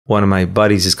one of my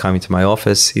buddies is coming to my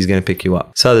office. He's going to pick you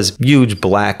up. So this huge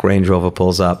black Range Rover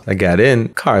pulls up. I get in.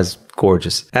 Car's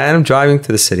gorgeous. And I'm driving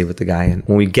to the city with the guy. And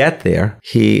when we get there,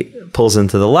 he pulls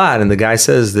into the lot and the guy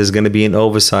says there's going to be an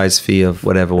oversized fee of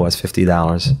whatever it was,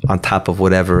 $50 on top of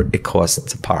whatever it costs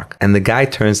to park. And the guy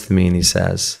turns to me and he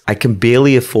says, I can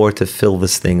barely afford to fill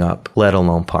this thing up, let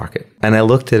alone park it. And I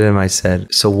looked at him, I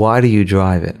said, so why do you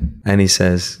drive it? And he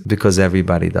says, because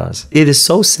everybody does. It is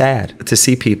so sad to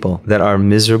see people that are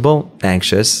miserable,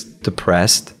 anxious,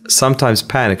 depressed, sometimes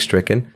panic-stricken,